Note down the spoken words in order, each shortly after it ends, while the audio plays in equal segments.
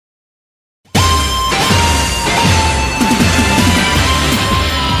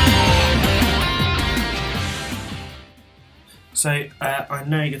So, I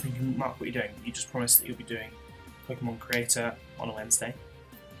know you're thinking, Mark, what are you doing? You just promised that you'll be doing Pokemon Creator on a Wednesday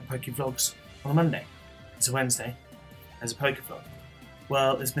and Pokevlogs on a Monday. It's a Wednesday, there's a Pokevlog.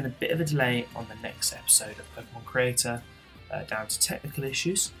 Well, there's been a bit of a delay on the next episode of Pokemon Creator down to technical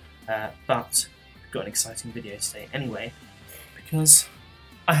issues, but we've got an exciting video today anyway, because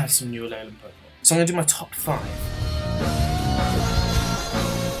I have some new Alolan Pokemon. So I'm going to do my top 5.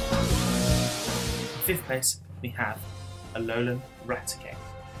 In 5th place, we have Alolan Raticate.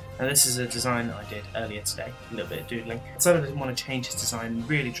 Now this is a design that I did earlier today, a little bit of doodling. So I didn't want to change his design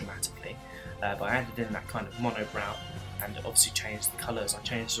really dramatically, but I added in that kind of monobrow and obviously changed the colours. I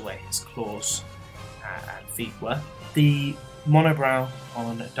changed the way his claws and feet were. The monobrow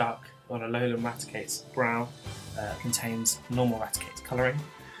on Alolan Raticate's brow contains normal Raticate's colouring,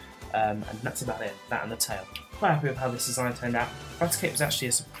 and that's about it, that and the tail. Quite happy with how this design turned out. Raticate was actually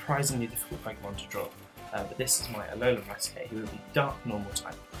a surprisingly difficult Pokemon to draw, but this is my Alolan Raticate. He will be dark normal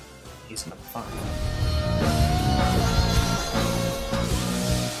type. He's number 5.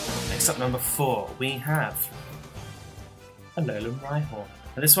 Next up, number 4, we have Alolan Rhyhorn.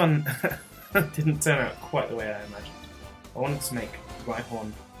 Now this one didn't turn out quite the way I imagined. I wanted to make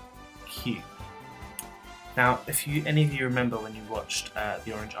Rhyhorn cute. Now, if any of you remember when you watched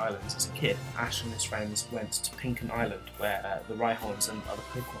the Orange Islands as a kid, Ash and his friends went to Pinken Island, where the Rhyhorns and other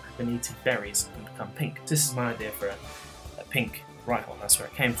Pokemon had been eating berries and become pink. This is my idea for a pink Rhyhorn, that's where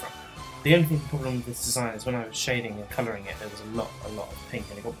it came from. The only problem with this design is when I was shading and colouring it, there was a lot of pink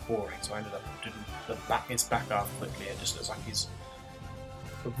and it got boring, so I ended up doing his back half quickly. It just looks like he's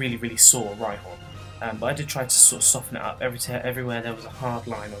a really, really sore Rhyhorn. But I did try to sort of soften it up. Everywhere there was a hard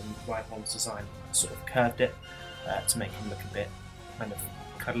line on Rhyhorn's design, I sort of curved it to make him look a bit kind of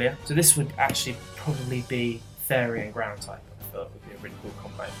cuddlier. So this would actually probably be Fairy and Ground type. I thought it would be a really cool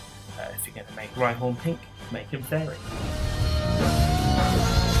combo. If you're going to make Rhyhorn pink, make him Fairy.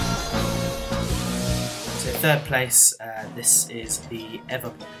 So 3rd place, this is the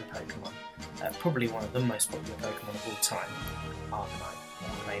ever popular Pokemon. Probably one of the most popular Pokemon of all time, Arcanine.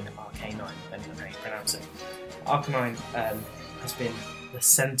 Arcanine, depending on how you pronounce it. Arcanine has been the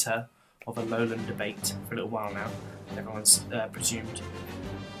centre of Alolan debate for a little while now. Everyone's presumed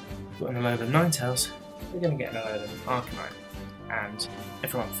got an Alolan Ninetales, we're going to get an Alolan Arcanine. And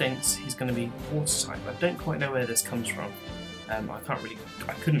everyone thinks he's going to be Water type. I don't quite know where this comes from. I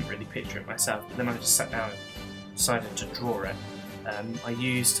couldn't really picture it myself, but then I just sat down and decided to draw it. I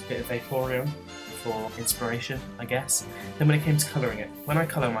used a bit of Vaporeon for inspiration, I guess. Then when it came to colouring it, when I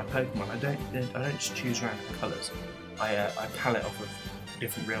colour my Pokemon, I don't just choose random colours. I palette off of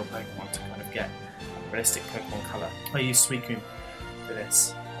different real Pokemon to kind of get a realistic Pokemon colour. I used Suicune for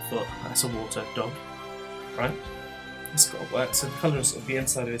this. I thought, that's a water dog, right? It's got to work. So the colours of the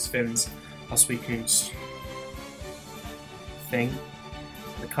inside of his fins are Suicune's thing.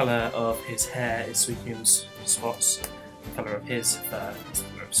 The colour of his hair is Suicune's spots. The colour of his fur is the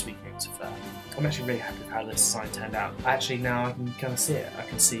colour of Suicune's fur. I'm actually really happy with how this design turned out. Actually, now I can kind of see it. I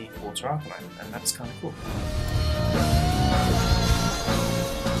can see Water Arcanine, and that's kind of cool.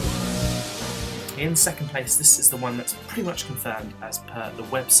 In 2nd place, this is the one that's pretty much confirmed as per the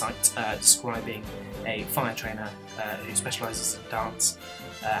website describing a fire trainer who specialises in dance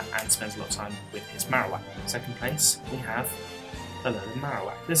and spends a lot of time with his Marowak. 2nd place, we have Alolan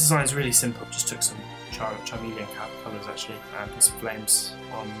Marowak. This design is really simple, just took some Charmeleon colours actually and put some flames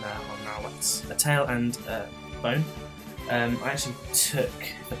on Marowak's tail and bone. I actually took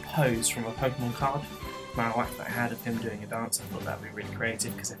the pose from a Pokemon card, Marowak, that I had of him doing a dance. I thought that would be really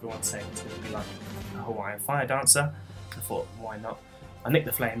creative because everyone's saying it's going to be like a Hawaiian fire dancer. I thought, why not? I nicked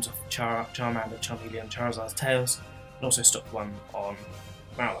the flames off Charmander, Charmeleon, Charizard's tails, and also stuck one on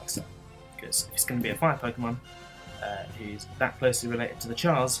Marowak's tail. Because if he's going to be a fire Pokemon who's that closely related to the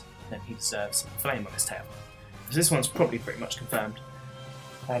Chars, then he deserves a flame on his tail. Because this one's probably pretty much confirmed,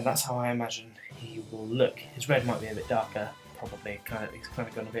 and that's how I imagine he will look. His red might be a bit darker, probably. He's kind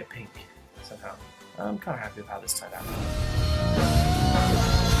of gone a bit pink somehow. I'm kind of happy with how this turned out.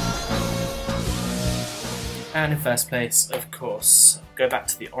 And in 1st place, of course, go back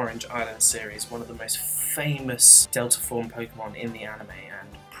to the Orange Island series, one of the most famous Delta form Pokemon in the anime, and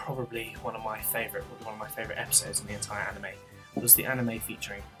probably one of my favourite episodes in the entire anime, was the anime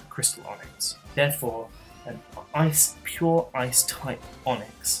featuring Crystal Onix. Therefore, an pure ice type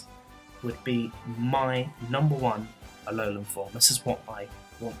Onix would be my number 1 Alolan form. This is what I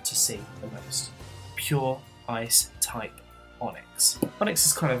want to see the most. Pure ice type Onix. Onix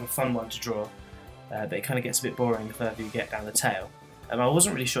is kind of a fun one to draw, but it kind of gets a bit boring the further you get down the tail. I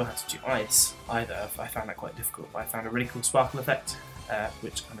wasn't really sure how to do ice either. I found that quite difficult, but I found a really cool sparkle effect,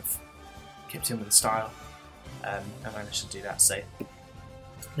 which kind of kept in with the style. I managed to do that. So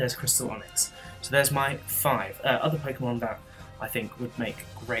there's Crystal Onyx. So there's my 5. Other Pokemon that I think would make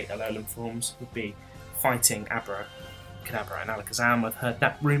great Alolan forms would be fighting Abra, Kadabra and Alakazam. I've heard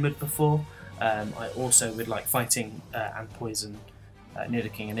that rumoured before. I also would like fighting and poison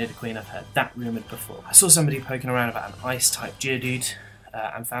Nidoking and Nidoqueen. I've heard that rumoured before. I saw somebody poking around about an Ice-type Geodude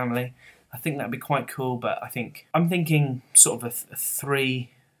and family. I think that'd be quite cool, but I'm thinking sort of a three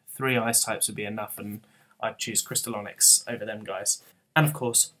Ice types would be enough, and I'd choose Crystal Onyx over them guys. And of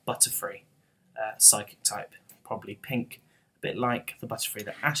course, Butterfree, Psychic type, probably pink, a bit like the Butterfree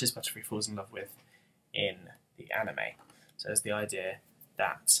that Ash's Butterfree falls in love with in the anime. So there's the idea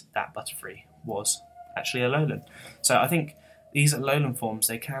that Butterfree was actually Alolan. So I think these Alolan forms,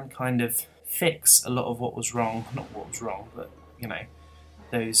 they can kind of fix a lot of what was wrong, not what was wrong, but you know,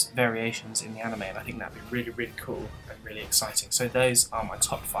 those variations in the anime, and I think that'd be really, really cool and really exciting. So those are my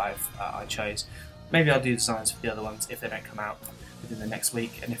top 5 I chose. Maybe I'll do designs for the other ones if they don't come out within the next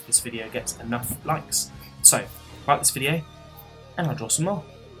week, and if this video gets enough likes. So, like this video, and I'll draw some more.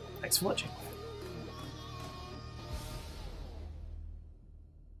 Thanks for watching.